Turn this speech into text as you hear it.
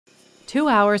2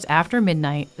 hours after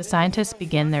midnight, the scientists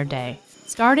begin their day,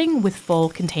 starting with full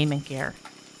containment gear.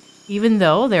 Even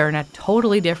though they're in a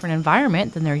totally different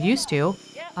environment than they're used to,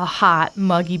 a hot,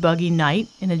 muggy, buggy night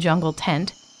in a jungle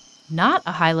tent, not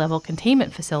a high-level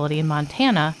containment facility in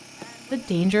Montana, the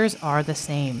dangers are the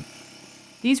same.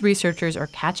 These researchers are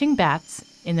catching bats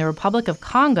in the Republic of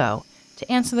Congo to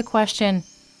answer the question,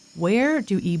 where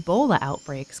do Ebola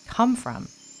outbreaks come from?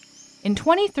 In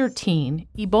 2013,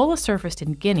 Ebola surfaced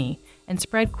in Guinea and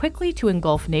spread quickly to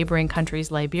engulf neighboring countries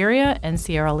Liberia and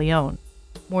Sierra Leone.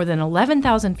 More than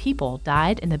 11,000 people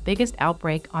died in the biggest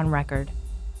outbreak on record.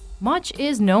 Much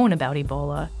is known about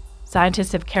Ebola.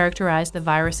 Scientists have characterized the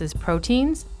virus's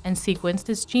proteins and sequenced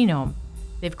its genome.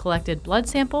 They've collected blood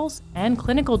samples and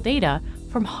clinical data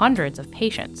from hundreds of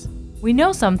patients. We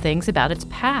know some things about its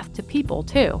path to people,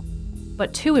 too.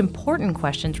 But two important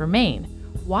questions remain.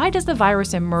 Why does the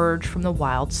virus emerge from the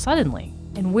wild suddenly?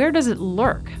 And where does it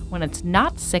lurk when it's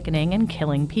not sickening and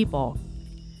killing people?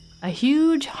 A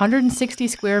huge 160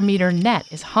 square meter net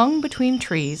is hung between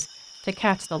trees to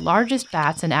catch the largest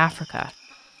bats in Africa,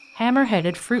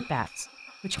 hammer-headed fruit bats,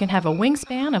 which can have a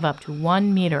wingspan of up to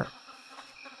 1 meter.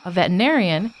 A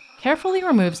veterinarian carefully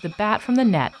removes the bat from the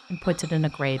net and puts it in a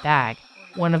gray bag.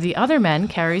 One of the other men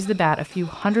carries the bat a few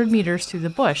hundred meters through the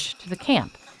bush to the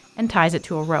camp and ties it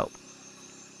to a rope.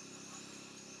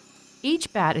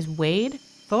 Each bat is weighed,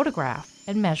 photographed,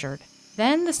 and measured.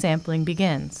 Then the sampling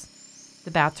begins. The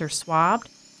bats are swabbed,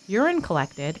 urine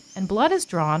collected, and blood is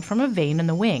drawn from a vein in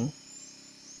the wing.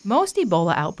 Most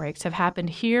Ebola outbreaks have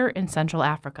happened here in Central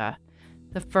Africa.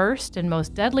 The first and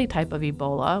most deadly type of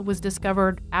Ebola was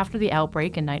discovered after the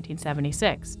outbreak in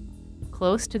 1976,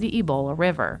 close to the Ebola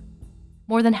River.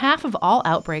 More than half of all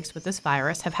outbreaks with this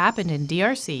virus have happened in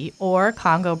DRC or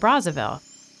Congo-Brazzaville.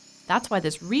 That's why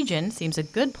this region seems a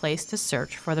good place to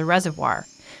search for the reservoir.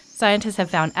 Scientists have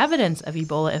found evidence of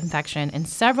Ebola infection in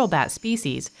several bat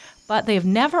species, but they have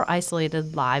never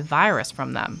isolated live virus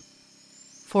from them.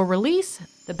 For release,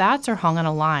 the bats are hung on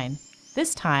a line,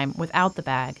 this time without the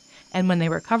bag, and when they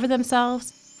recover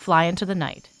themselves, fly into the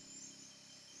night.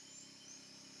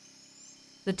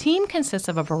 The team consists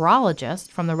of a virologist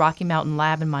from the Rocky Mountain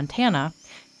Lab in Montana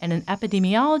and an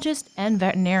epidemiologist and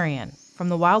veterinarian from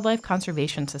the Wildlife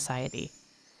Conservation Society.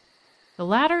 The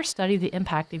latter study the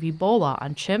impact of Ebola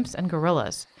on chimps and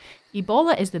gorillas.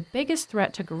 Ebola is the biggest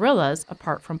threat to gorillas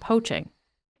apart from poaching.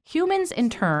 Humans,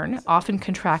 in turn, often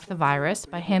contract the virus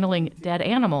by handling dead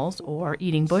animals or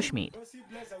eating bushmeat.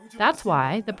 That's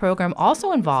why the program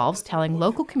also involves telling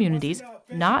local communities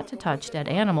not to touch dead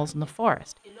animals in the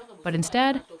forest, but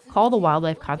instead call the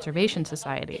Wildlife Conservation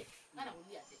Society.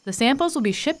 The samples will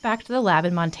be shipped back to the lab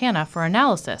in Montana for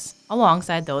analysis,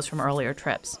 alongside those from earlier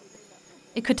trips.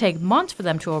 It could take months for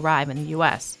them to arrive in the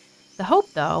U.S. The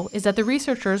hope, though, is that the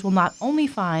researchers will not only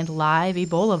find live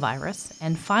Ebola virus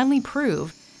and finally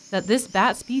prove that this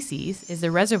bat species is the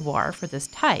reservoir for this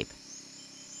type,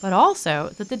 but also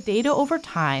that the data over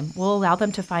time will allow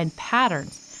them to find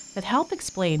patterns that help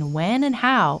explain when and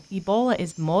how Ebola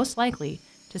is most likely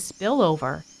to spill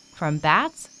over from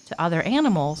bats to other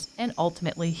animals and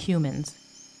ultimately humans.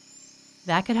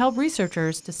 That could help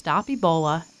researchers to stop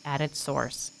Ebola at its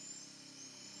source.